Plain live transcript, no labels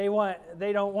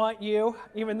They don't want you,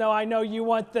 even though I know you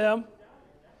want them.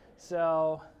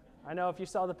 So I know if you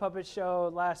saw the puppet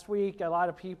show last week, a lot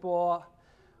of people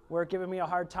were giving me a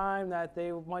hard time that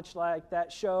they much like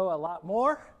that show a lot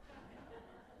more.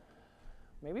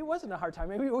 Maybe it wasn't a hard time.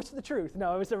 Maybe it was the truth.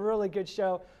 No, it was a really good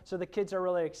show. So the kids are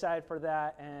really excited for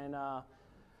that. And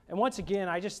once again,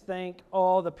 I just thank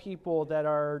all the people that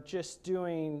are just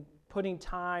putting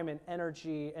time and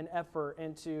energy and effort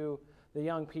into the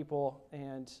young people,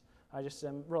 and I just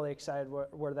am really excited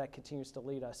where that continues to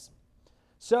lead us.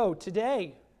 So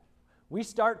today, we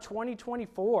start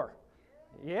 2024.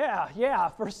 Yeah,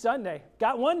 for Sunday.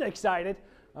 Got one excited.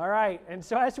 All right, and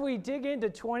so as we dig into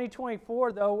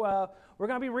 2024, though, we're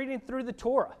going to be reading through the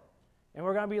Torah, and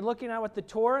we're going to be looking at what the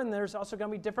Torah, and there's also going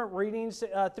to be different readings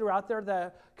throughout there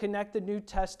that connect the New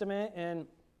Testament, and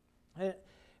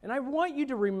I want you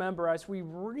to remember as we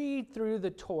read through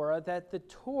the Torah that the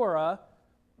Torah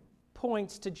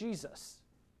points to Jesus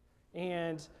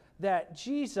and that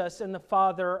Jesus and the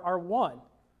Father are one.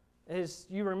 As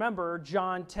you remember,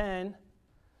 John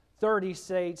 10:30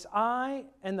 states, I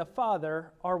and the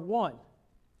Father are one.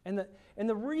 And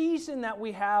the reason that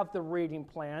we have the reading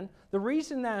plan, the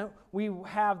reason that we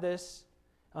have this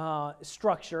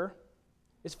structure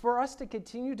is for us to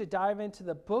continue to dive into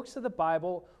the books of the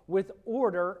Bible with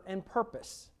order and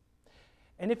purpose.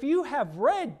 And if you have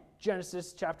read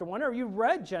Genesis chapter 1, or you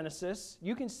read Genesis,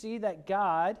 you can see that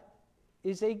God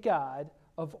is a God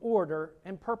of order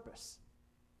and purpose.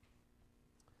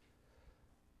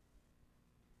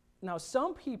 Now,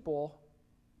 some people,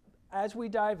 as we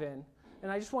dive in,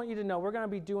 and I just want you to know, we're going to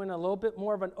be doing a little bit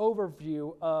more of an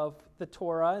overview of the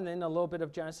Torah and then a little bit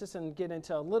of Genesis and get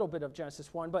into a little bit of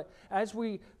Genesis 1. But as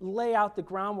we lay out the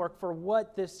groundwork for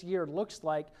what this year looks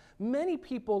like, many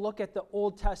people look at the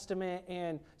Old Testament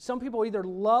and some people either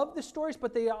love the stories,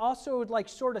 but they also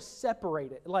sort of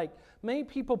separate it. Like many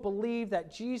people believe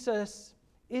that Jesus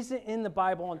isn't in the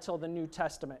Bible until the New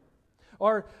Testament,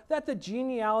 or that the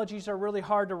genealogies are really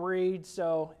hard to read.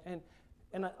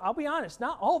 And I'll be honest,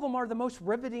 not all of them are the most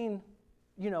riveting,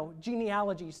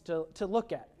 genealogies to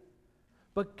look at.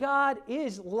 But God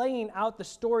is laying out the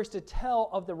stories to tell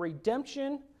of the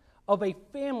redemption of a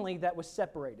family that was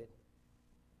separated.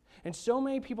 And so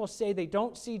many people say they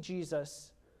don't see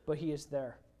Jesus, but he is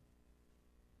there.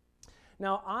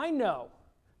 Now, I know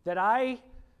that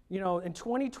in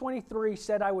 2023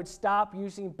 said I would stop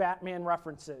using Batman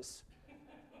references.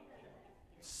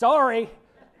 Sorry.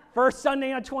 First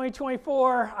Sunday of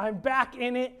 2024, I'm back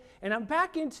in it, and I'm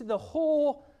back into the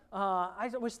whole, I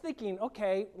was thinking,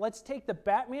 okay, let's take the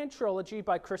Batman trilogy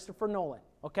by Christopher Nolan,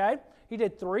 okay? He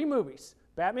did 3 movies,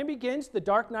 Batman Begins, The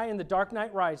Dark Knight, and The Dark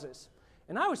Knight Rises.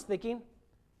 And I was thinking,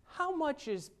 how much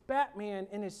is Batman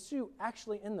in his suit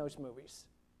actually in those movies?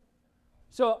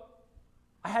 So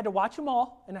I had to watch them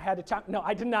all, and I had to talk, no,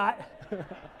 I did not.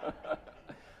 A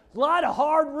lot of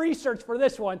hard research for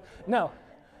this one, no.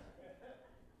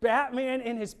 Batman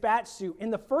in his bat suit in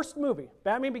the first movie,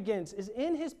 Batman Begins, is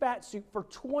in his bat suit for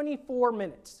 24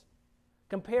 minutes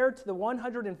compared to the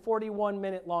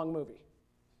 141-minute long movie.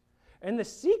 In the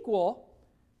sequel,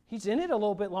 he's in it a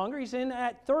little bit longer. He's in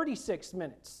at 36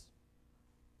 minutes.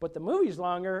 But the movie's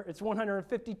longer. It's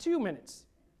 152 minutes.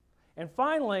 And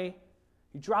finally,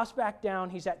 he drops back down.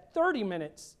 He's at 30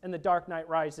 minutes in The Dark Knight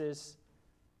Rises.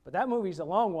 But that movie's a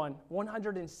long one,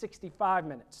 165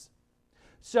 minutes.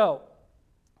 So,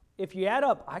 if you add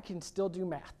up, I can still do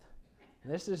math.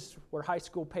 This is where high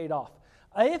school paid off.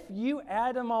 If you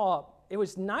add them all up, it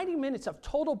was 90 minutes of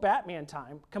total Batman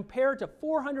time compared to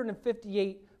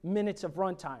 458 minutes of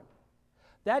runtime.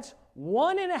 That's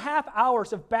 1.5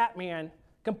 hours of Batman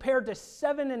compared to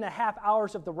 7.5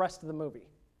 hours of the rest of the movie.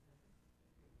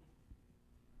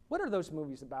 What are those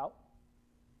movies about?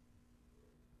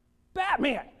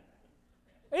 Batman.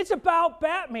 It's about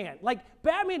Batman.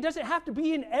 Batman doesn't have to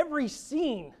be in every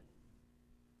scene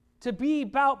to be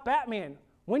about Batman.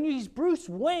 When he's Bruce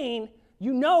Wayne,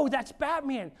 you know that's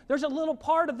Batman. There's a little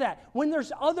part of that. When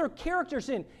there's other characters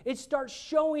in, it starts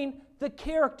showing the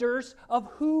characters of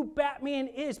who Batman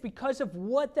is because of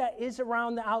what that is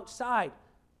around the outside.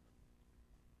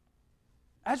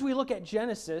 As we look at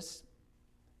Genesis,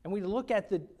 and we look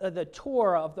at the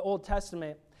Torah of the Old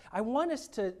Testament, I want us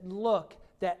to look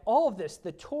that all of this,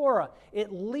 the Torah,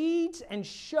 it leads and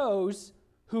shows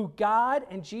who God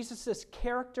and Jesus'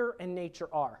 character and nature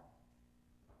are.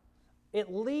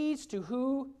 It leads to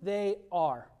who they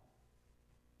are.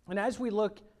 And as we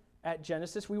look at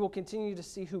Genesis, we will continue to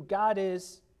see who God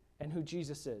is and who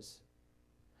Jesus is.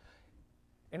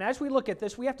 And as we look at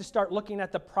this, we have to start looking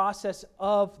at the process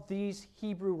of these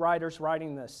Hebrew writers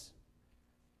writing this.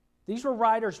 These were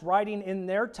writers writing in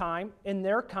their time, in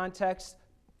their context,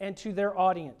 and to their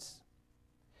audience.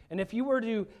 And if you were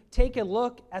to take a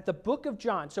look at the book of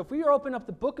John, so if we open up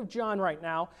the book of John right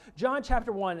now, John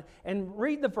chapter 1, and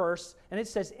read the verse, and it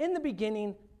says, "In the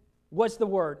beginning was the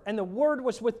Word, and the Word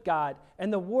was with God,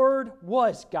 and the Word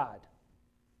was God."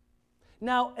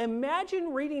 Now,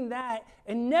 imagine reading that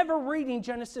and never reading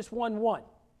Genesis 1:1.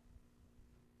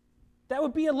 That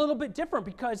would be a little bit different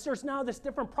because there's now this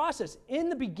different process. In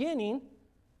the beginning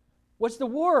was the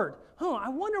Word. I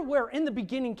wonder where in the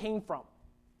beginning came from.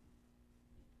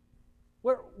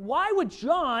 Why would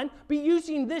John be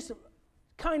using this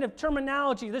kind of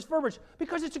terminology, this verbiage?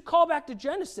 Because it's a callback to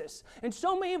Genesis. And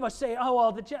so many of us say, oh,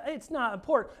 well, it's not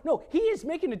important. No, he is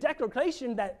making a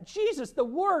declaration that Jesus, the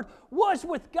Word, was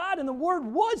with God and the Word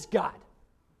was God.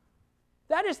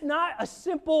 That is not a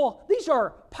simple, these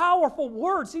are powerful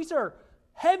words. These are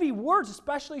heavy words,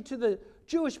 especially to the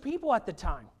Jewish people at the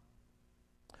time.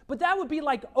 But that would be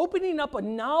like opening up a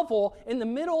novel in the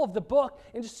middle of the book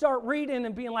and just start reading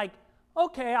and being like,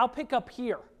 okay, I'll pick up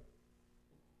here.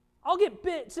 I'll get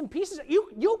bits and pieces.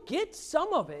 You'll get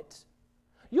some of it.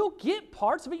 You'll get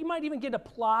parts of it. You might even get a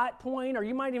plot point, or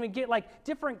you might even get like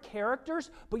different characters,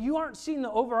 but you aren't seeing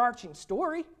the overarching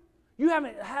story. You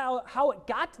haven't how it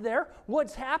got there,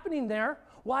 what's happening there,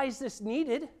 why is this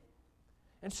needed?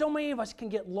 And so many of us can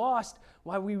get lost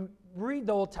while we read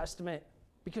the Old Testament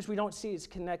because we don't see its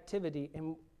connectivity.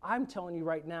 And I'm telling you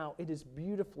right now, it is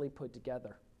beautifully put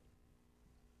together.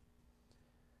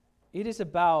 It is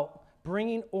about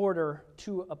bringing order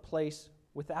to a place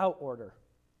without order.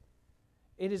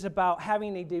 It is about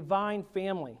having a divine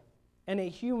family and a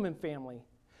human family.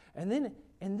 And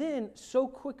then so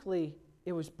quickly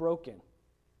it was broken.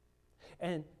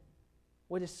 And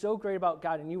what is so great about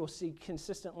God, and you will see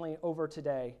consistently over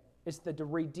today, is the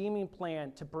redeeming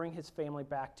plan to bring his family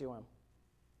back to him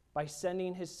by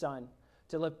sending his son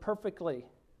to live perfectly,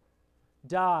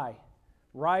 die,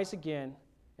 rise again,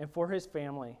 and for his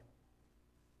family,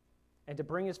 and to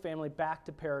bring his family back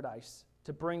to paradise,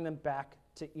 to bring them back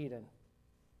to Eden.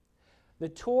 The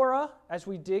Torah, as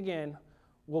we dig in,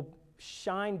 will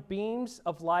shine beams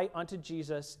of light onto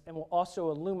Jesus and will also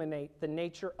illuminate the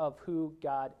nature of who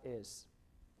God is.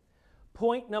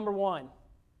 Point number 1,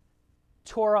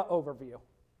 Torah overview.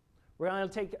 We're going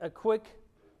to take a quick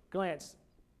glance.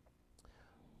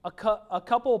 A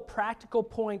couple practical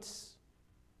points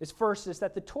is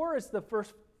that the Torah is the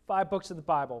first 5 books of the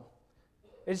Bible.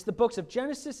 It's the books of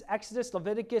Genesis, Exodus,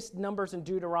 Leviticus, Numbers, and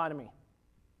Deuteronomy.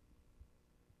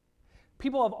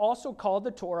 People have also called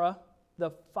the Torah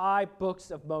the 5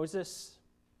 books of Moses,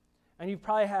 and you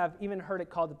probably have even heard it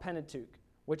called the Pentateuch,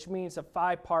 which means a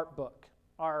 5-part book,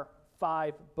 or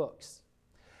 5 books.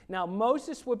 Now,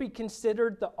 Moses would be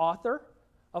considered the author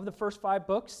of the first 5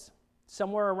 books,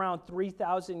 somewhere around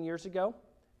 3,000 years ago,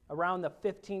 around the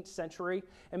 15th century,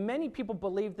 and many people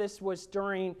believe this was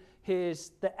during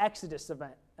the Exodus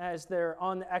event, as they're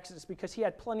on the Exodus, because he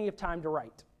had plenty of time to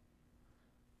write,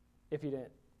 if you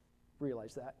didn't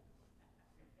realize that.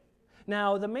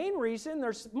 Now, the main reason,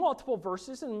 there's multiple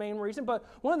verses and the main reason, but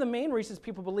one of the main reasons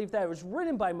people believe that it was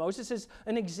written by Moses is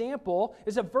an example,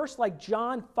 is a verse like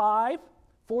John 5,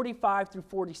 45 through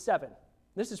 47.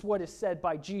 This is what is said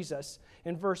by Jesus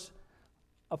in verse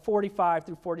 45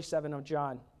 through 47 of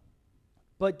John.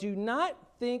 But do not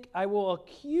think I will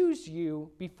accuse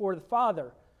you before the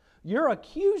Father. Your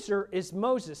accuser is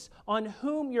Moses, on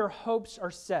whom your hopes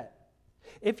are set.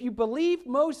 If you believe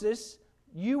Moses,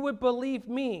 you would believe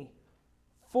me,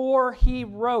 for he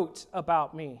wrote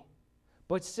about me.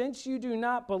 But since you do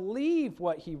not believe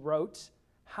what he wrote,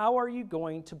 how are you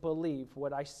going to believe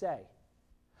what I say?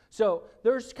 So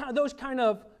there's those kind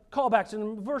of callbacks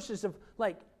and verses of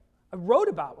like, I wrote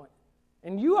about one.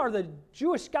 And you are the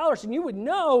Jewish scholars, and you would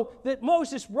know that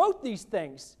Moses wrote these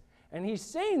things. And he's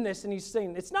saying this, and he's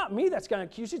saying, it's not me that's going to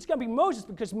accuse you, it's going to be Moses,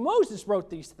 because Moses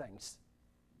wrote these things.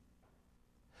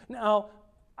 Now,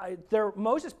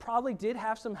 Moses probably did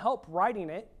have some help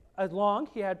writing it along.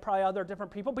 He had probably other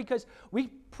different people, because we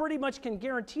pretty much can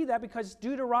guarantee that, because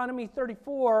Deuteronomy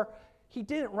 34, he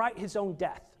didn't write his own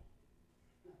death.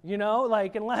 You know,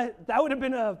 unless that would have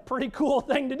been a pretty cool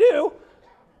thing to do.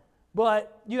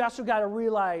 But you also got to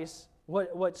realize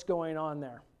what's going on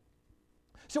there.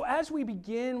 So as we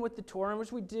begin with the Torah, and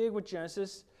as we dig with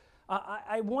Genesis,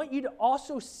 I want you to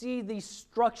also see these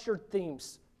structured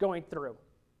themes going through.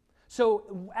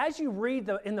 So as you read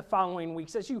in the following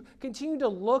weeks, as you continue to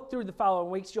look through the following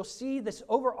weeks, you'll see this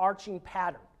overarching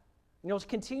pattern. And you'll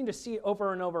continue to see it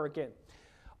over and over again.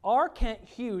 R. Kent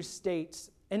Hughes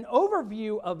states, an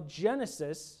overview of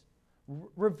Genesis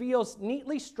reveals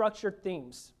neatly structured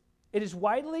themes. It is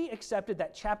widely accepted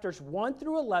that chapters 1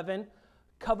 through 11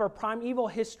 cover primeval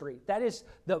history. That is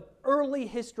the early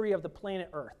history of the planet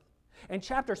Earth. And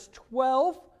chapters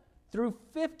 12 through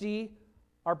 50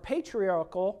 are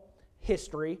patriarchal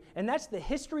history, and that's the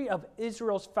history of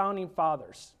Israel's founding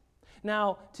fathers.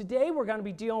 Now, today we're going to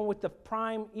be dealing with the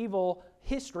primeval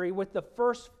history with the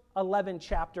first 11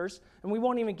 chapters, and we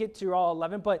won't even get to all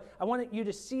 11, but I wanted you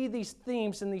to see these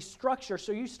themes and these structures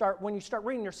so when you start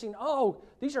reading, you're seeing, oh,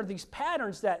 these are these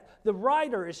patterns that the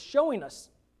writer is showing us.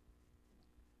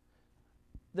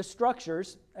 The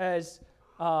structures, as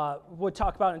we'll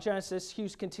talk about in Genesis,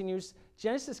 Hughes continues,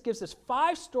 Genesis gives us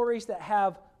 5 stories that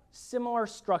have similar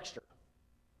structure.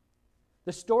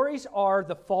 The stories are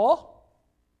the fall,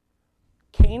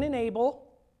 Cain and Abel,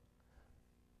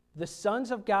 the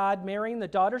sons of God marrying the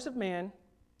daughters of man,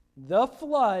 the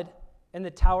flood, and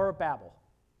the Tower of Babel.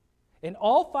 And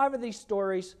all 5 of these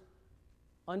stories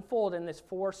unfold in this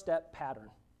 4-step pattern.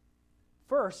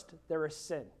 First, there is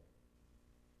sin.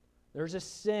 There's a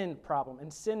sin problem,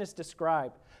 and sin is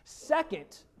described.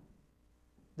 Second,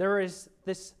 there is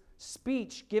this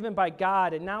speech given by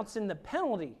God announcing the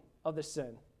penalty of the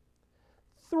sin.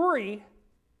 3,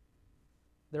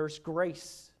 there's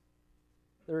grace.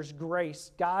 There's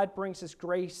grace. God brings His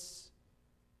grace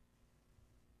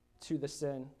to the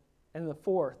sin. And the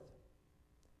 4th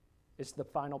is the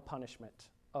final punishment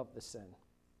of the sin.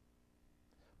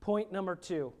 Point number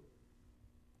 2,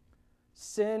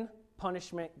 sin,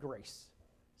 punishment, grace.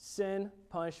 Sin,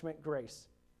 punishment, grace.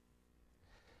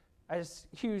 As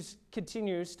Hughes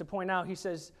continues to point out, he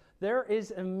says, there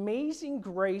is amazing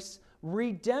grace,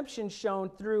 redemption shown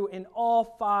through in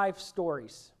all 5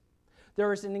 stories.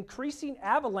 There is an increasing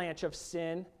avalanche of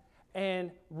sin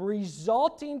and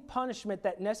resulting punishment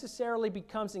that necessarily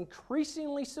becomes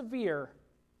increasingly severe,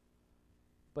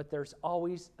 but there's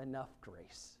always enough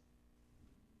grace.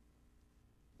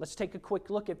 Let's take a quick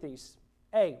look at these.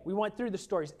 A, we went through the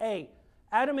stories. A,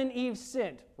 Adam and Eve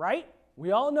sinned, right?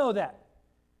 We all know that.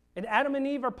 And Adam and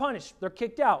Eve are punished. They're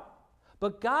kicked out.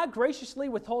 But God graciously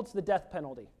withholds the death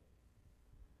penalty.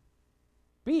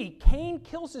 B, Cain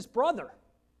kills his brother.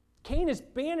 Cain is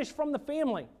banished from the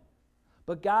family.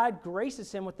 But God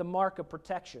graces him with the mark of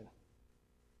protection.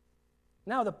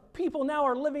 Now the people now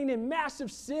are living in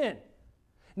massive sin.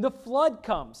 And the flood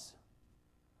comes.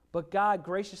 But God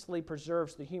graciously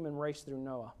preserves the human race through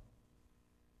Noah.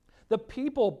 The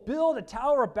people build a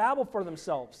Tower of Babel for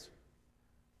themselves.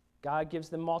 God gives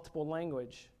them multiple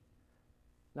language.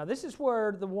 Now this is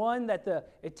where the one that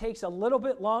it takes a little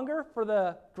bit longer for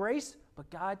the grace, but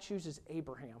God chooses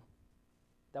Abraham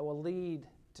that will lead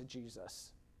to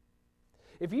Jesus.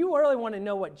 If you really want to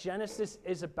know what Genesis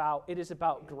is about, it is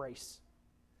about grace.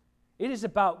 It is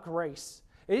about grace.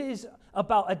 It is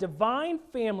about a divine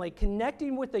family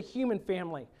connecting with a human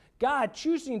family. God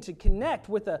choosing to connect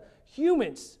with the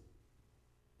humans.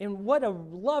 And what a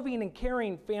loving and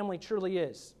caring family truly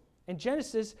is. And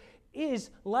Genesis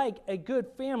is like a good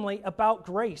family about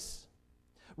grace.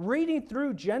 Reading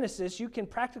through Genesis, you can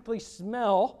practically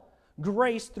smell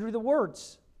grace through the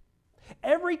words.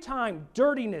 Every time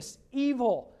dirtiness,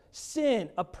 evil, sin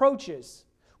approaches,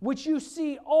 which you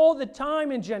see all the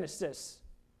time in Genesis,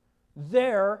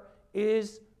 there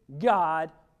is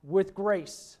God with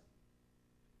grace.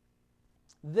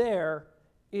 There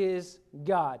is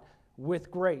God with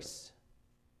grace.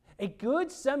 A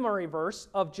good summary verse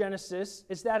of Genesis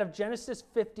is that of Genesis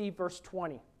 50, verse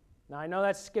 20. Now, I know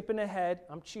that's skipping ahead.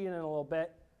 I'm cheating a little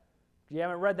bit. If you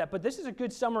haven't read that, but this is a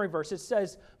good summary verse. It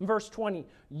says in verse 20,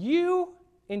 you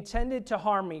intended to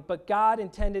harm me, but God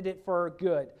intended it for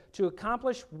good, to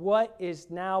accomplish what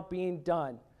is now being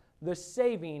done, the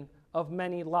saving of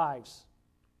many lives.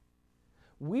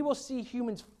 We will see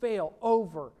humans fail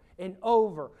over and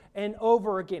over and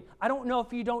over again. I don't know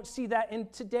if you don't see that in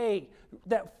today,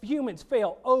 that humans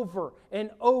fail over and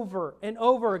over and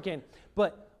over again.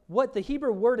 But what the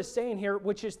Hebrew word is saying here,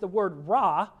 which is the word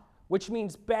ra, which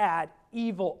means bad,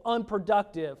 evil,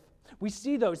 unproductive. We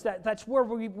see those. That's where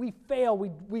we fail.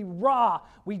 We ra.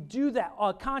 We do that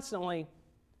constantly.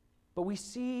 But we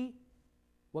see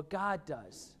what God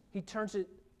does. He turns it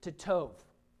to tov,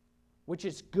 which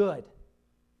is good,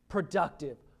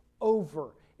 productive,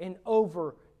 over and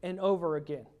over and over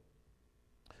again.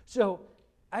 So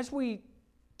as we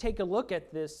take a look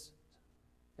at this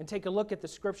and take a look at the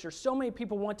Scripture, so many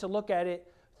people want to look at it,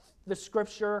 the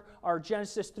Scripture or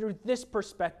Genesis through this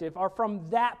perspective or from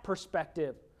that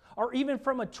perspective or even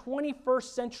from a 21st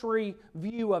century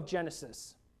view of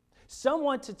Genesis. Some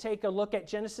want to take a look at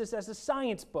Genesis as a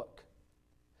science book.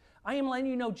 I am letting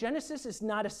you know Genesis is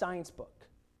not a science book.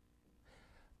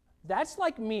 That's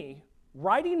like me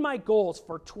writing my goals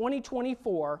for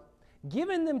 2024,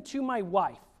 giving them to my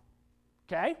wife.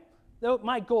 Okay?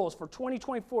 My goals for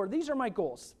 2024, these are my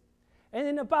goals. And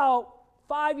then about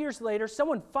 5 years later,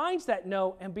 someone finds that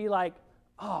note and be like,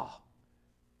 oh,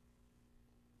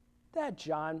 that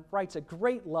John writes a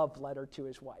great love letter to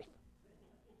his wife.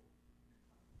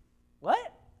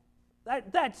 What?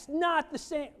 That's not the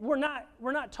same. We're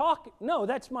not talking. No,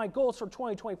 that's my goals for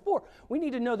 2024. We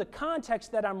need to know the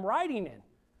context that I'm writing in.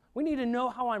 We need to know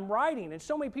how I'm writing. And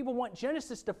so many people want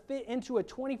Genesis to fit into a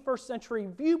 21st century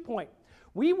viewpoint.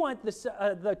 We want the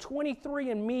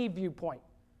 23andMe viewpoint.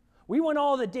 We want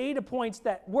all the data points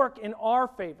that work in our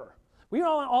favor. We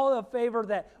want all the favor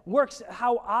that works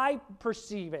how I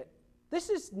perceive it. This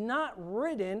is not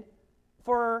written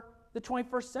for the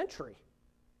 21st century.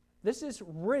 This is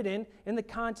written in the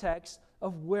context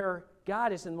of where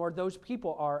God is and where those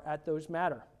people are at those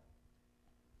matter.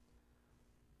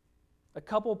 A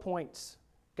couple points.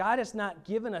 God has not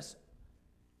given us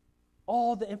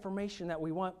all the information that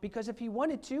we want, because if he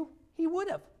wanted to, he would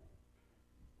have.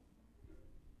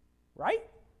 Right?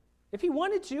 If he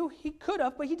wanted to, he could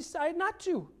have, but he decided not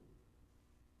to.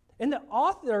 And the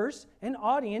authors and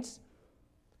audience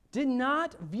did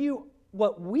not view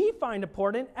what we find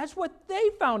important as what they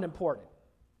found important.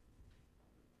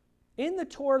 In the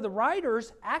Torah, the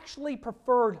writers actually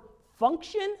preferred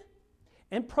function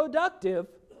and productive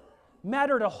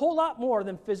mattered a whole lot more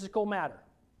than physical matter.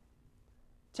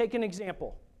 Take an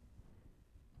example.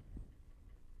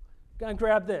 Gonna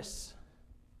grab this.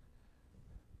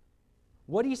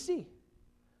 What do you see?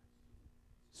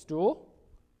 Stool.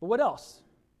 But what else?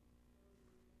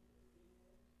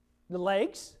 The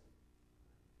legs.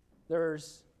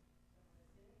 There's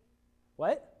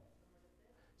what?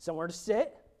 Somewhere to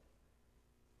sit.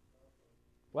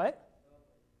 What?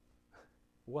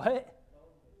 What?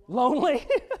 Lonely.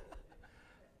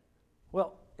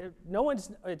 Well,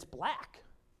 it's black.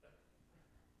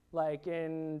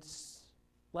 There's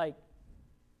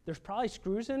probably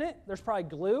screws in it. There's probably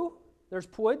glue. There's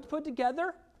wood put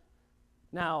together.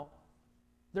 Now,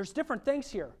 there's different things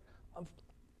here.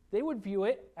 They would view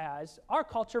it as, our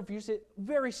culture views it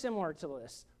very similar to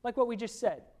this. Like what we just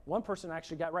said. One person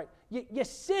actually got right. You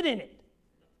sit in it.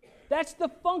 That's the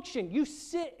function. You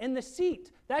sit in the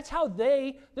seat. That's how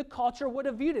the culture would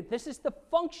have viewed it. This is the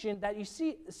function that you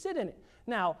sit in it.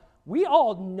 Now, we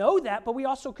all know that, but we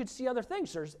also could see other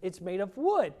things. It's made of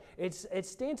wood. It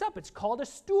stands up. It's called a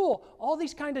stool. All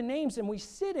these kind of names, and we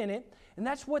sit in it, and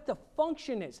that's what the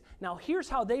function is. Now, here's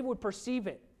how they would perceive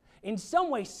it. In some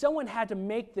way, someone had to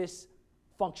make this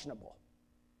functionable.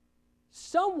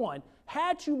 Someone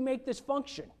had to make this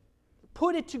function,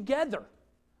 put it together.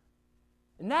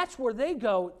 And that's where they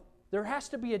go, there has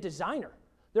to be a designer.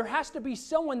 There has to be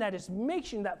someone that is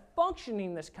making that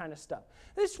functioning this kind of stuff.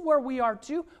 This is where we are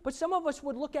too, but some of us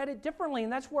would look at it differently,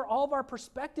 and that's where all of our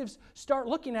perspectives start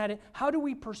looking at it. How do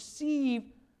we perceive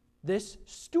this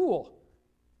stool?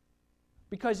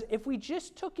 Because if we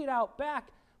just took it out back,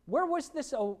 where was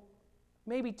this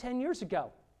maybe 10 years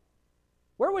ago?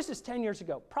 Where was this 10 years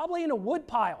ago? Probably in a wood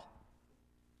pile.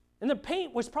 And the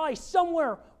paint was probably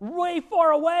somewhere way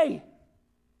far away.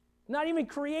 Not even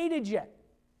created yet.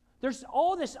 There's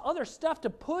all this other stuff to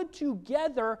put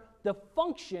together the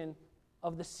function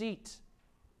of the seat.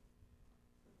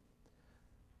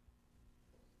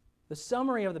 The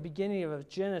summary of the beginning of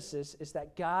Genesis is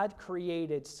that God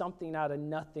created something out of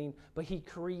nothing, but he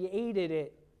created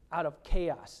it out of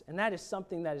chaos. And that is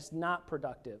something that is not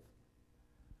productive.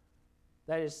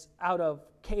 That is out of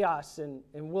chaos and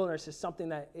wilderness is something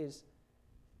that is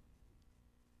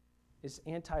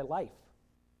anti-life.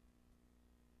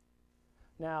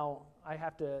 Now, I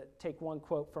have to take one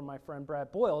quote from my friend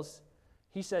Brad Boyles.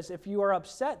 He says, if you are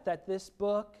upset that this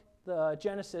book, the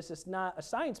Genesis, is not a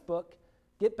science book,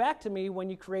 get back to me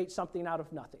when you create something out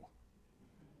of nothing.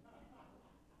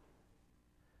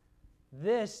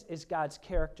 This is God's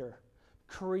character.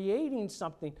 Creating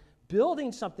something,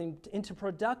 building something into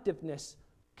productiveness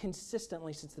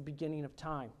consistently since the beginning of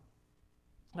time.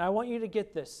 Now, I want you to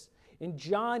get this. In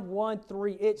John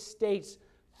 1:3, it states,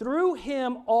 through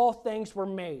him all things were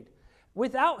made.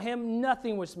 Without him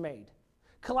nothing was made.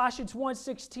 Colossians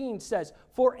 1:16 says,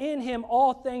 for in him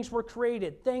all things were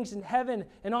created, things in heaven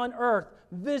and on earth,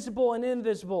 visible and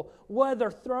invisible,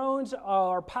 whether thrones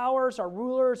or powers or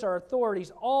rulers or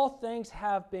authorities, all things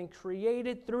have been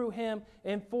created through him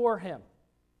and for him.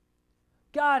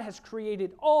 God has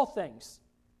created all things.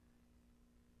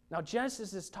 Now,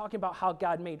 Genesis is talking about how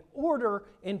God made order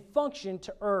and function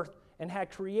to earth and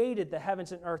had created the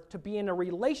heavens and earth to be in a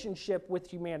relationship with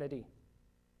humanity.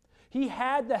 He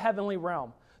had the heavenly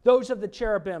realm. those of the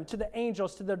cherubim, to the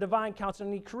angels, to the divine council.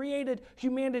 And he created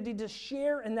humanity to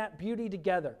share in that beauty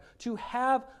together, to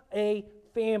have a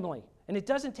family. And it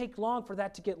doesn't take long for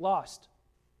that to get lost.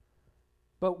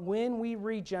 But when we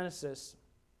read Genesis,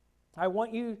 I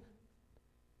want you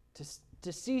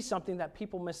to see something that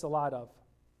people miss a lot of.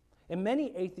 And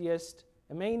many atheists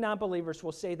and many non-believers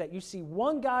will say that you see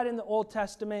one God in the Old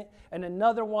Testament and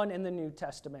another one in the New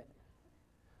Testament.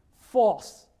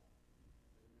 False.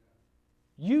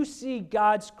 You see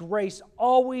God's grace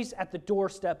always at the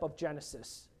doorstep of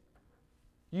Genesis.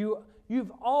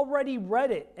 You've already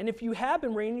read it, and if you have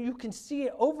been reading, you can see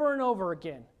it over and over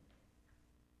again.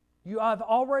 You have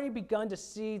already begun to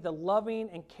see the loving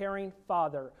and caring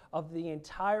Father of the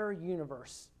entire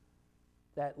universe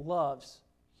that loves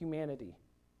humanity.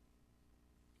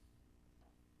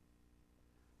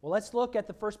 Well, let's look at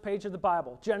the first page of the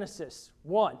Bible, Genesis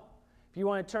 1. If you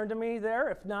want to turn to me there,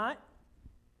 if not,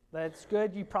 that's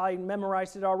good. You probably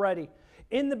memorized it already.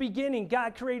 In the beginning,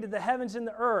 God created the heavens and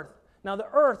the earth. Now the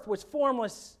earth was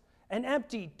formless and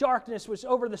empty. Darkness was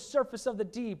over the surface of the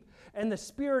deep, and the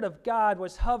Spirit of God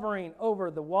was hovering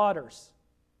over the waters.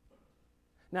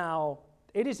 Now,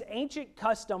 it is ancient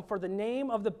custom for the name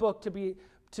of the book to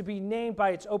be named by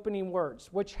its opening words,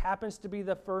 which happens to be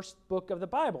the first book of the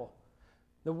Bible.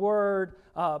 The word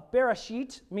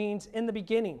Bereshit means in the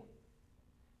beginning.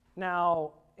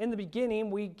 Now, in the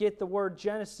beginning, we get the word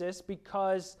Genesis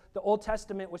because the Old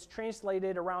Testament was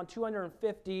translated around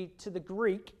 250 to the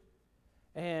Greek,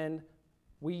 and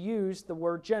we use the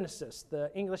word Genesis.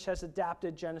 The English has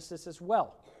adapted Genesis as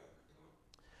well.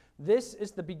 This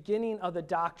is the beginning of the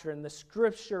doctrine, the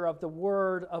scripture of the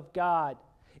Word of God.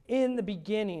 In the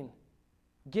beginning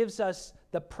gives us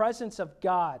the presence of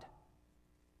God.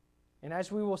 And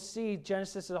as we will see,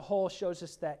 Genesis as a whole shows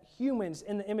us that humans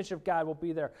in the image of God will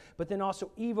be there. But then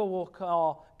also evil will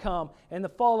come, and the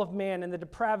fall of man, and the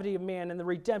depravity of man, and the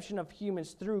redemption of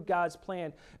humans through God's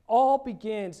plan. All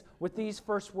begins with these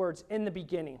first words, in the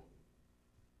beginning.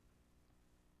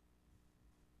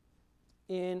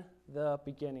 In the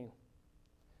beginning.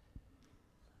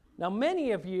 Now,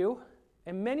 many of you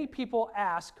and many people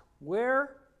ask,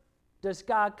 where does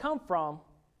God come from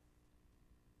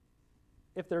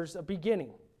if there's a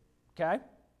beginning? Okay?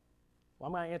 Well,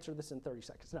 I'm going to answer this in 30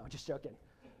 seconds. No, just joking.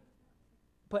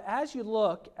 But as you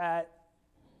look at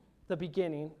the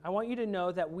beginning, I want you to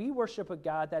know that we worship a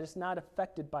God that is not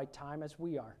affected by time as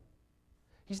we are.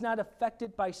 He's not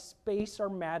affected by space or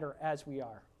matter as we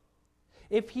are.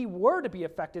 If he were to be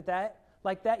affected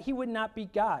like that, he would not be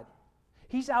God.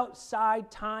 He's outside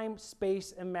time,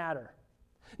 space, and matter.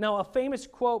 Now, a famous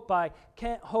quote by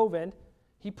Kent Hovind,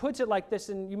 he puts it like this,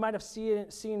 and you might have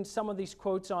seen some of these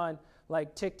quotes on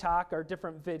like TikTok or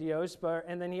different videos,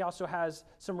 and then he also has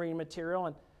some reading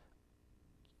material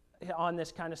on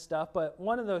this kind of stuff. But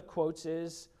one of the quotes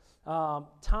is,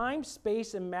 time,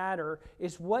 space, and matter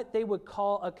is what they would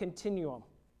call a continuum.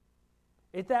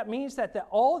 That means that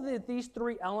all of these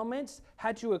three elements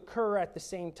had to occur at the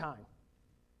same time.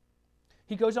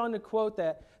 He goes on to quote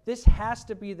that this has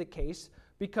to be the case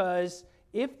because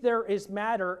if there is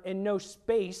matter and no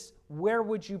space, where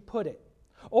would you put it?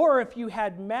 Or if you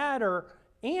had matter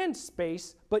and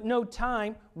space but no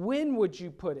time, when would you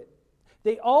put it?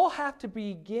 They all have to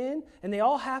begin and they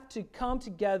all have to come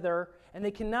together, and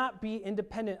they cannot be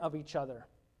independent of each other.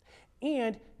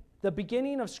 And the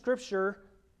beginning of Scripture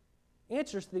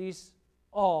answers these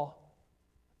all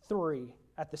three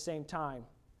at the same time.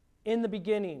 In the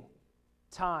beginning,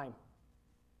 time.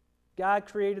 God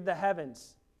created the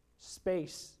heavens,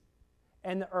 space,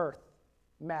 and the earth,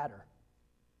 matter.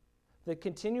 The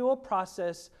continual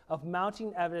process of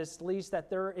mounting evidence leads that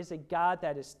there is a God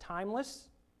that is timeless,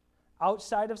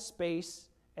 outside of space,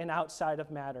 and outside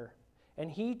of matter. And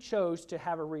he chose to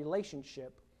have a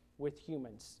relationship with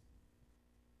humans.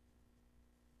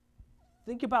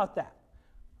 Think about that.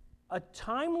 A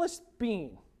timeless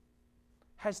being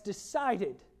has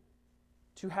decided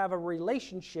to have a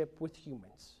relationship with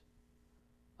humans.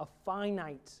 A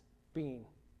finite being.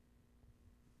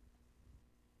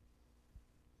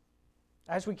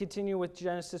 As we continue with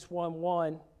Genesis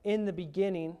 1:1, in the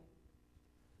beginning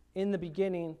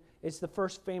is the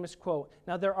first famous quote.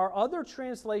 Now there are other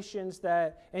translations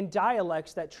and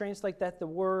dialects that translate that the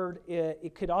word,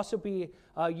 it could also be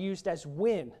used as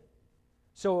when.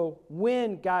 So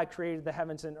when God created the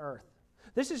heavens and earth.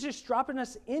 This is just dropping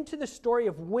us into the story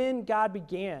of when God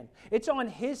began. It's on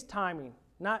his timing,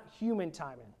 not human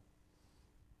timing.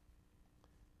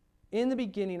 In the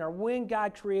beginning, or when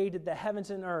God created the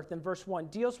heavens and earth, in verse 1,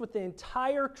 deals with the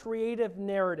entire creative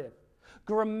narrative.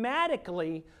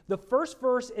 Grammatically, the first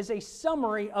verse is a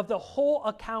summary of the whole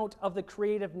account of the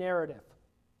creative narrative.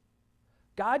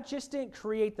 God just didn't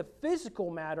create the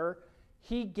physical matter,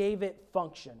 He gave it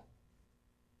function.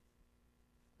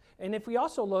 And if we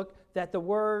also look that the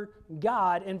word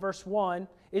God in verse 1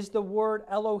 is the word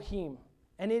Elohim,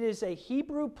 and it is a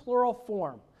Hebrew plural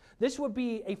form. This would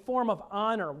be a form of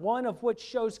honor, one of which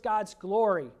shows God's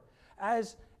glory.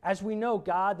 As we know,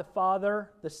 God, the Father,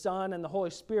 the Son, and the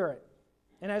Holy Spirit.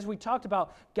 And as we talked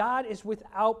about, God is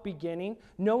without beginning.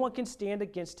 No one can stand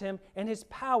against Him, and His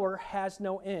power has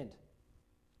no end.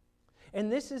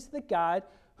 And this is the God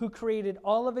who created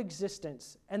all of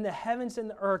existence, and the heavens and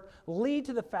the earth lead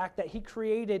to the fact that He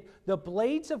created the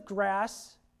blades of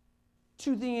grass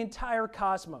to the entire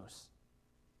cosmos.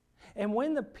 And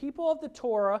when the people of the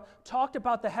Torah talked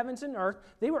about the heavens and earth,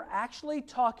 they were actually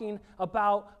talking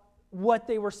about what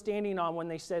they were standing on when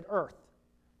they said earth.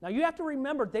 Now you have to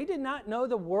remember, they did not know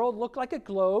the world looked like a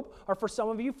globe, or for some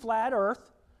of you, flat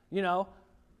earth,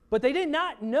 but they did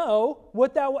not know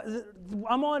what that was.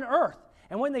 I'm on earth.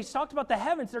 And when they talked about the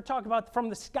heavens, they're talking about from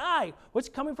the sky. What's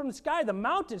coming from the sky? The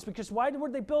mountains. Because why were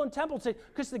they building temples?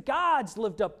 Because the gods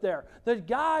lived up there. The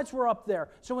gods were up there.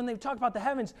 So when they talk about the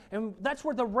heavens, and that's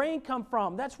where the rain come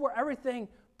from. That's where everything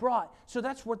brought. So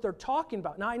that's what they're talking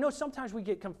about. Now, I know sometimes we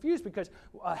get confused because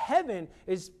heaven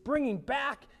is bringing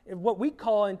back what we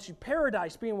call into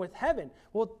paradise, being with heaven.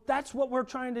 Well, that's what we're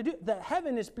trying to do. The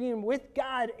heaven is being with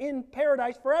God in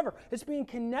paradise forever. It's being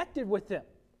connected with Him.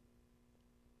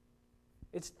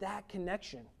 It's that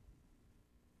connection.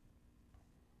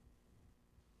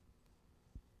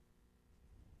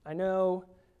 I know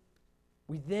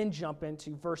we then jump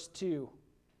into verse 2.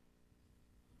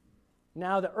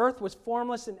 Now the earth was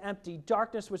formless and empty.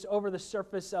 Darkness was over the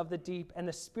surface of the deep, and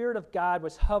the Spirit of God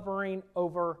was hovering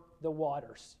over the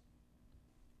waters.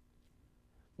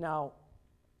 Now,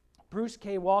 Bruce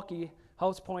K. Walke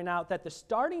helps point out that the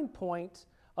starting point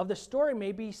of the story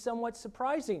may be somewhat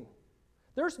surprising.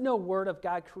 There's no word of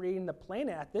God creating the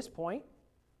planet at this point.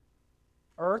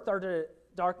 Earth are the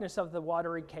darkness of the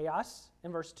watery chaos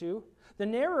in verse 2. The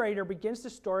narrator begins the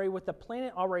story with the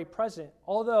planet already present,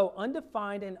 although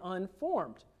undefined and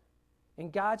unformed.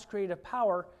 In God's creative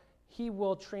power, He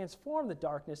will transform the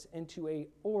darkness into an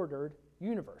ordered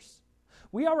universe.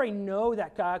 We already know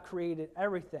that God created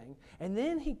everything, and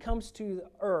then He comes to the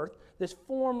earth, this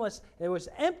formless, it was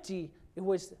empty, it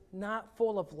was not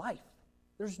full of life.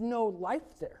 There's no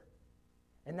life there.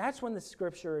 And that's when the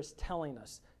Scripture is telling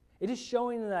us. It is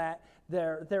showing that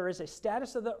there is a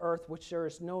status of the earth which there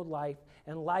is no life,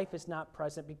 and life is not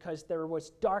present because there was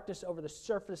darkness over the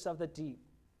surface of the deep.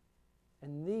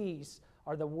 And these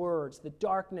are the words. The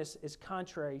darkness is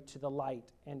contrary to the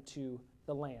light and to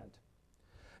the land.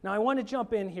 Now I want to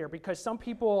jump in here because some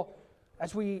people,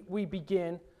 as we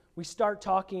begin, we start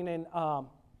talking, and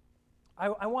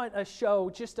I want to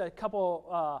show just a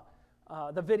couple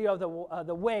the video of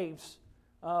the waves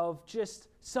of just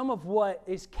some of what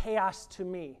is chaos to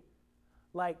me.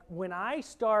 Like when I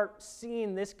start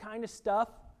seeing this kind of stuff,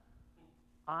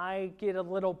 I get a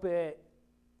little bit,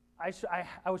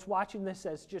 I was watching this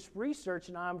as just research,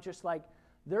 and I'm just like,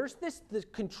 there's the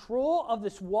control of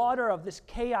this water, of this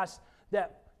chaos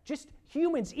that just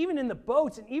humans, even in the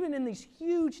boats and even in these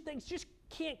huge things, just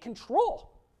can't control.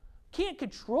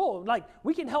 Like,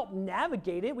 we can help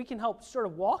navigate it. We can help sort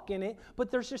of walk in it,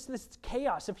 but there's just this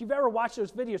chaos. If you've ever watched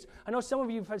those videos, I know some of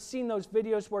you have seen those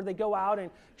videos where they go out and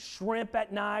shrimp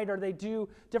at night, or they do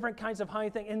different kinds of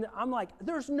hunting thing, and I'm like,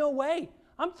 there's no way.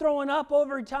 I'm throwing up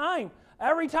every time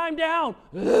down.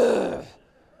 Ugh.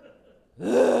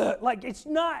 Ugh. Like, it's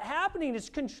not happening.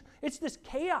 It's this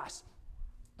chaos.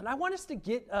 And I want us to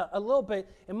get a little bit,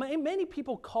 and many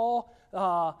people call,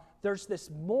 there's this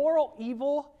moral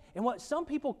evil, and what some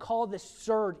people call this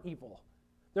surd evil.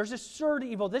 There's a surd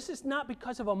evil. This is not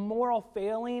because of a moral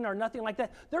failing or nothing like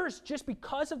that. There is just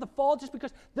because of the fall, just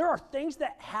because there are things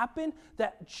that happen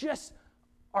that just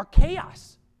are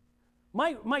chaos.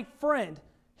 My friend,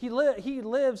 he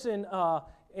lives in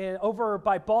over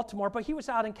by Baltimore, but he was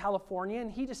out in California,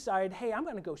 and he decided, hey, I'm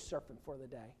going to go surfing for the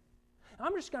day.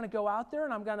 I'm just going to go out there,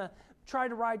 and I'm going to try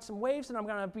to ride some waves, and I'm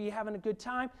going to be having a good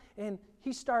time. And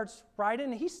he starts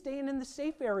riding, and he's staying in the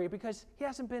safe area because he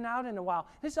hasn't been out in a while.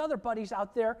 His other buddy's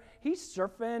out there. He's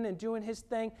surfing and doing his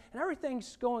thing, and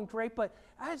everything's going great. But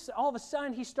as all of a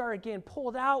sudden, he started getting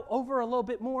pulled out over a little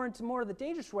bit more into more of the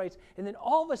dangerous waves. And then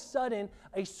all of a sudden,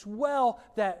 a swell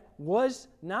that was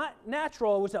not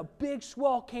natural, it was a big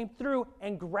swell, came through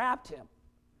and grabbed him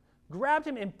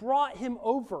and brought him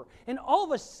over. And all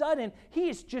of a sudden, he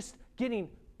is just getting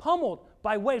pummeled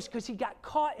by waves because he got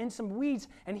caught in some weeds,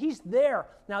 and he's there.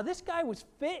 Now, this guy was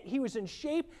fit, he was in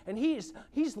shape, and he's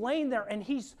laying there, and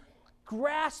he's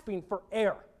grasping for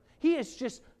air. He is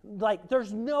just like,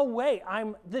 there's no way.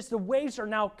 The waves are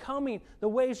now coming. The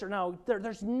waves are now there.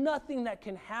 There's nothing that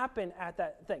can happen at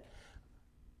that thing.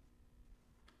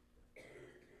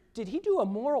 Did he do a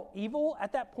moral evil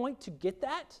at that point to get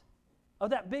that? Of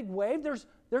that big wave? There's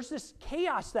this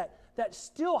chaos that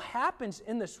still happens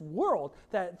in this world.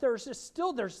 That there's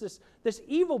this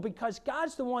evil because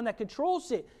God's the one that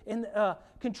controls it and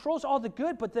controls all the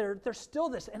good, but there's still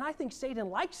this. And I think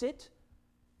Satan likes it.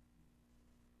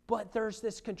 But there's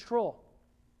this control.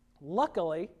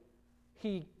 Luckily,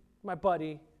 my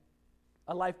buddy,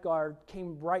 a lifeguard,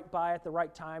 came right by at the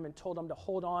right time and told him to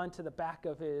hold on to the back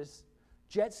of his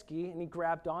jet ski, and he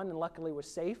grabbed on and luckily was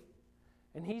safe.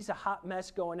 And he's a hot mess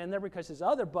going in there because his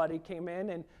other buddy came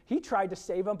in and he tried to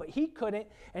save him, but he couldn't,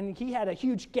 and he had a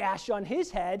huge gash on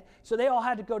his head, so they all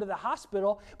had to go to the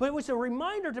hospital. But it was a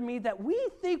reminder to me that we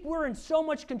think we're in so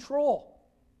much control.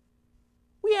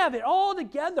 We have it all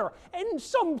together, and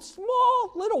some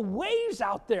small little waves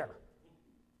out there.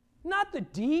 Not the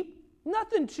deep,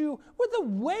 nothing we're the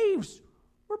waves.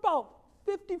 We're about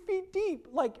 50 feet deep.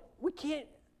 Like, we can't,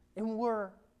 and we're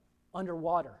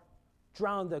underwater,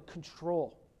 drown the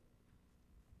control.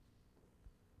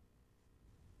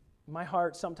 My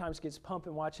heart sometimes gets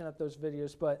pumping watching up those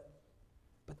videos, but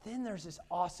then there's this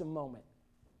awesome moment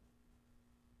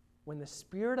when the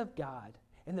Spirit of God,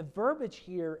 and the verbiage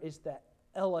here is that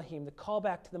Elohim, the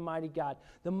callback to the mighty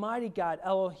God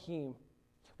Elohim,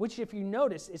 which if you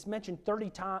notice is mentioned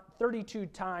 32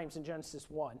 times in Genesis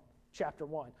 1, chapter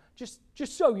 1. Just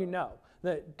so you know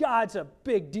that God's a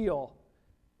big deal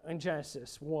in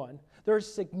Genesis 1. There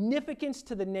is significance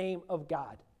to the name of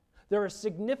God. There is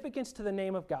significance to the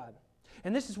name of God.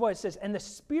 And this is what it says. And the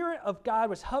Spirit of God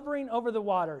was hovering over the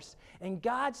waters. And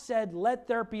God said, let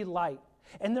there be light.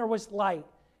 And there was light.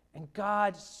 And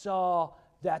God saw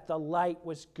that the light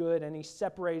was good, and he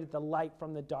separated the light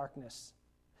from the darkness.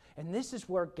 And this is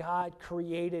where God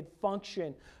created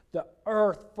function, the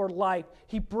earth for life.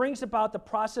 He brings about the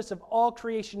process of all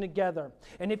creation together.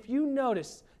 And if you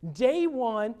notice, day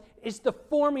 1 is the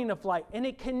forming of light, and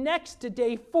it connects to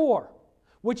day 4,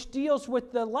 which deals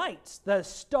with the lights, the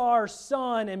stars,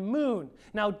 sun, and moon.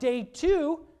 Now, day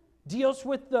 2 deals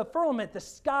with the firmament, the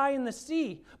sky and the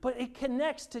sea, but it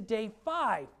connects to day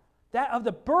 5, that of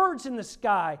the birds in the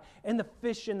sky and the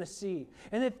fish in the sea.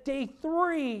 And if day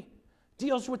 3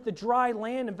 deals with the dry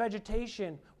land and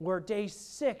vegetation, where day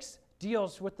 6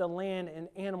 deals with the land and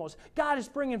animals. God is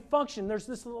bringing function. There's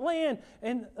this land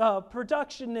and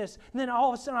productionness, and then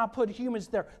all of a sudden I'll put humans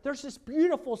there. There's this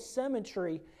beautiful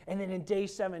symmetry, and then in day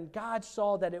 7, God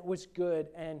saw that it was good,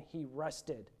 and he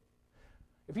rested.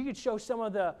 If you could show some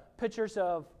of the pictures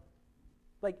of,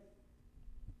 like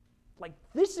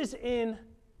this is in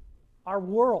our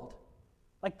world.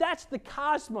 Like, that's the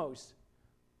cosmos.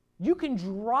 You can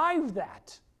drive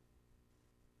that.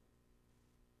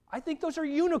 I think those are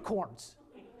unicorns.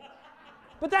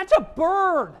 But that's a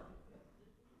bird.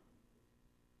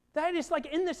 That is like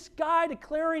in the sky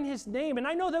declaring his name. And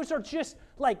I know those are just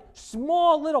like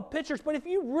small little pictures, but if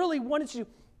you really wanted to,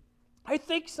 I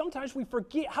think sometimes we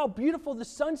forget how beautiful the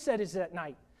sunset is at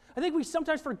night. I think we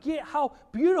sometimes forget how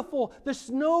beautiful the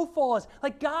snowfall is.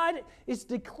 Like, God is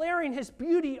declaring his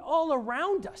beauty all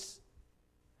around us.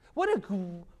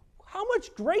 How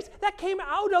much grace that came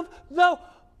out of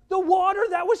the water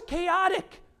that was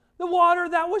chaotic. The water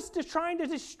that was trying to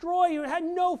destroy you. It had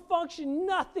no function,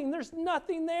 nothing. There's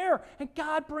nothing there. And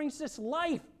God brings this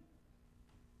life.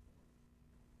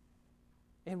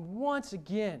 And once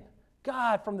again,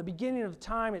 God, from the beginning of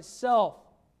time itself,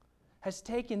 has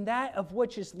taken that of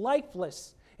which is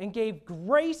lifeless and gave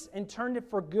grace and turned it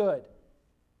for good.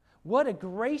 What a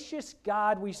gracious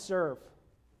God we serve.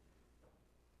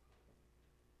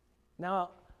 Now,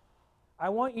 I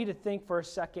want you to think for a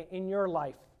second in your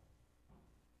life.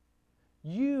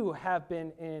 You have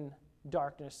been in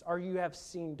darkness, or you have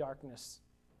seen darkness,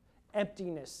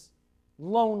 emptiness,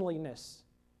 loneliness.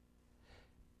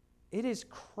 It is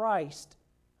Christ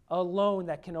alone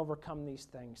that can overcome these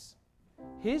things.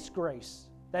 His grace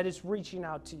that is reaching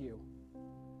out to you.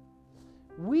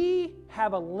 We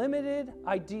have a limited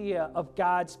idea of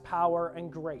God's power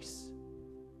and grace.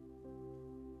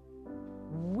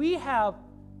 We have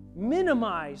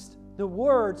minimized the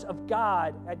words of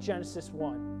God at Genesis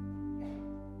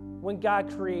 1 when God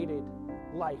created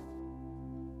life.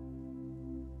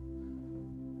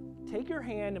 Take your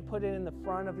hand and put it in the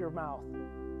front of your mouth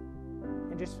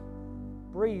and just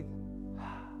breathe.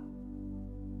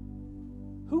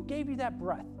 Who gave you that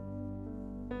breath?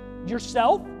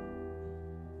 Yourself?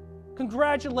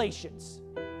 Congratulations.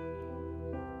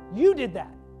 You did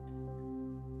that.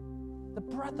 The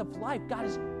breath of life God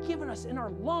has given us in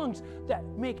our lungs that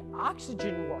make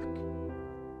oxygen work,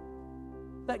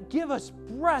 that give us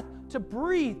breath to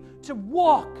breathe, to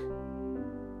walk.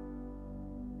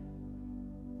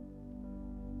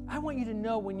 I want you to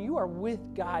know when you are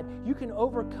with God, you can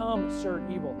overcome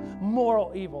certain evil,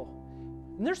 moral evil.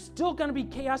 And there's still going to be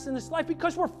chaos in this life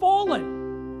because we're fallen.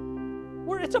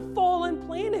 It's a fallen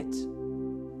planet.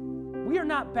 We are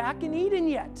not back in Eden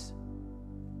yet.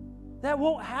 That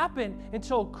won't happen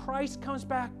until Christ comes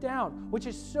back down, which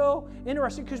is so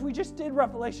interesting because we just did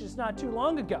Revelations not too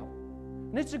long ago.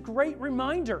 And it's a great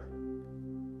reminder.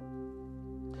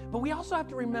 But we also have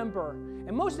to remember,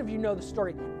 and most of you know the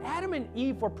story, Adam and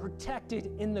Eve were protected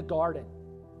in the garden.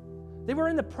 They were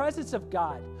in the presence of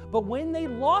God. But when they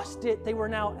lost it, they were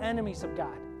now enemies of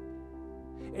God.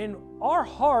 And our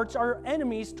hearts are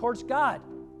enemies towards God.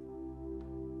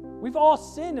 We've all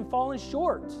sinned and fallen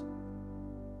short.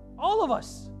 All of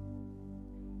us.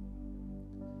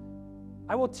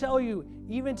 I will tell you,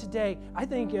 even today, I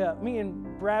think me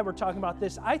and Brad were talking about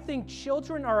this. I think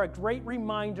children are a great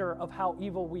reminder of how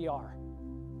evil we are.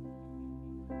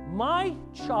 My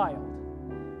child,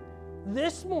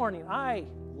 this morning, I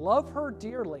love her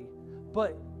dearly,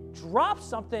 but dropped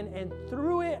something and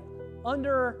threw it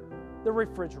under the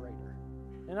refrigerator.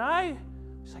 And I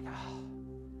was like,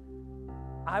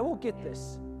 I will get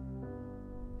this.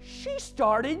 She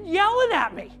started yelling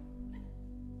at me.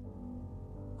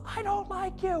 I don't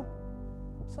like you.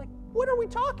 It's like, what are we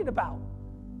talking about?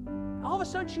 All of a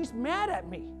sudden, she's mad at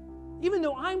me, even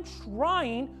though I'm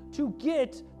trying to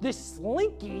get this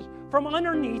slinky from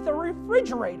underneath a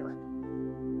refrigerator.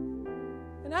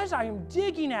 And as I am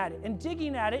digging at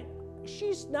it,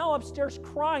 she's now upstairs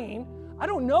crying. I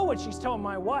don't know what she's telling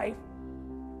my wife.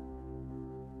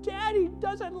 Daddy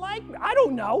doesn't like me. I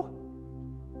don't know.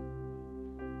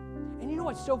 And you know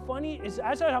what's so funny is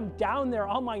as I'm down there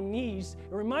on my knees,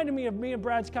 it reminded me of me and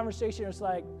Brad's conversation. It's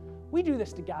like, we do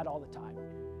this to God all the time.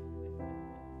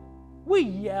 We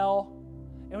yell.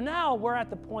 And now we're at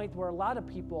the point where a lot of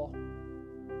people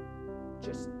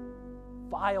just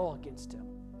file against him.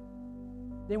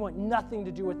 They want nothing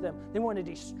to do with them. They want to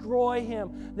destroy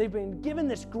him. They've been given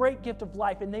this great gift of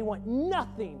life, and they want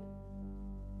nothing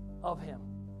of him.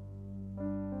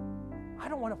 I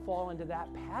don't want to fall into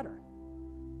that pattern.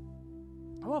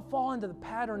 I want to fall into the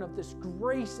pattern of this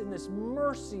grace and this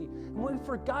mercy. And we've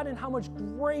forgotten how much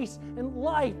grace and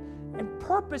life and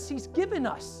purpose he's given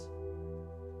us.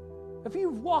 If you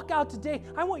walk out today,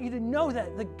 I want you to know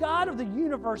that the God of the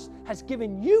universe has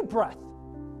given you breath,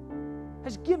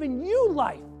 has given you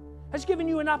life, has given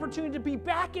you an opportunity to be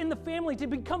back in the family, to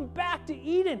become back to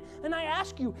Eden. And I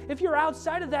ask you, if you're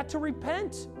outside of that, to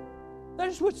repent. That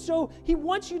is what's so, he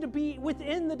wants you to be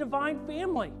within the divine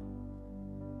family,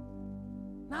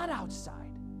 not outside.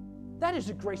 That is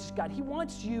a gracious God. He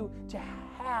wants you to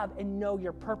have and know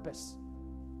your purpose.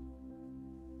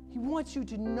 He wants you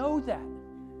to know that.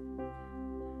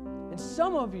 And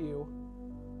some of you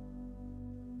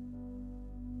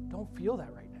don't feel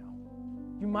that right now.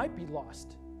 You might be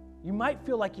lost. You might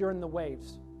feel like you're in the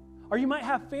waves. Or you might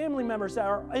have family members that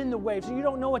are in the waves and you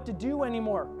don't know what to do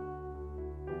anymore.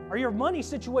 Or your money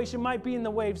situation might be in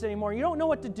the waves anymore. You don't know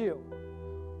what to do.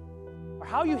 Or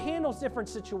how you handle different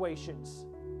situations.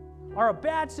 Or a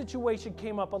bad situation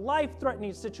came up, a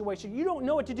life-threatening situation. You don't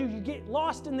know what to do. You get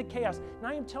lost in the chaos. And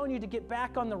I am telling you to get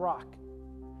back on the rock.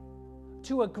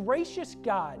 To a gracious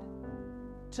God,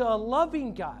 to a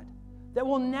loving God that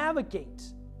will navigate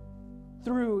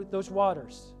through those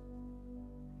waters.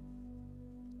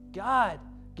 God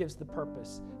gives the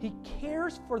purpose. He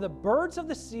cares for the birds of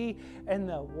the sea and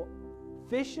the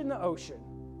fish in the ocean.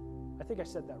 I think I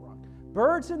said that wrong.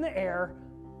 Birds in the air,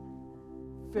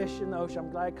 fish in the ocean.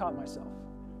 I'm glad I caught myself.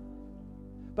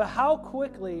 But how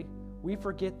quickly we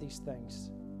forget these things.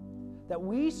 That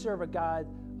we serve a God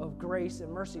of grace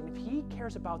and mercy. And if he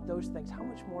cares about those things, how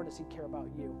much more does he care about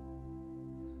you?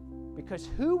 Because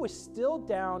who was still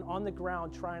down on the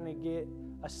ground trying to get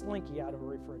a slinky out of a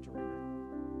refrigerator?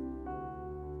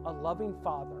 A loving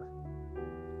father.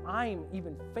 I'm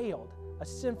even failed, a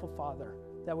sinful father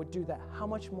that would do that. How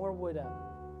much more would a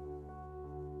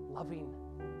loving,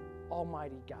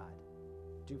 almighty God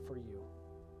do for you?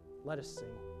 Let us sing.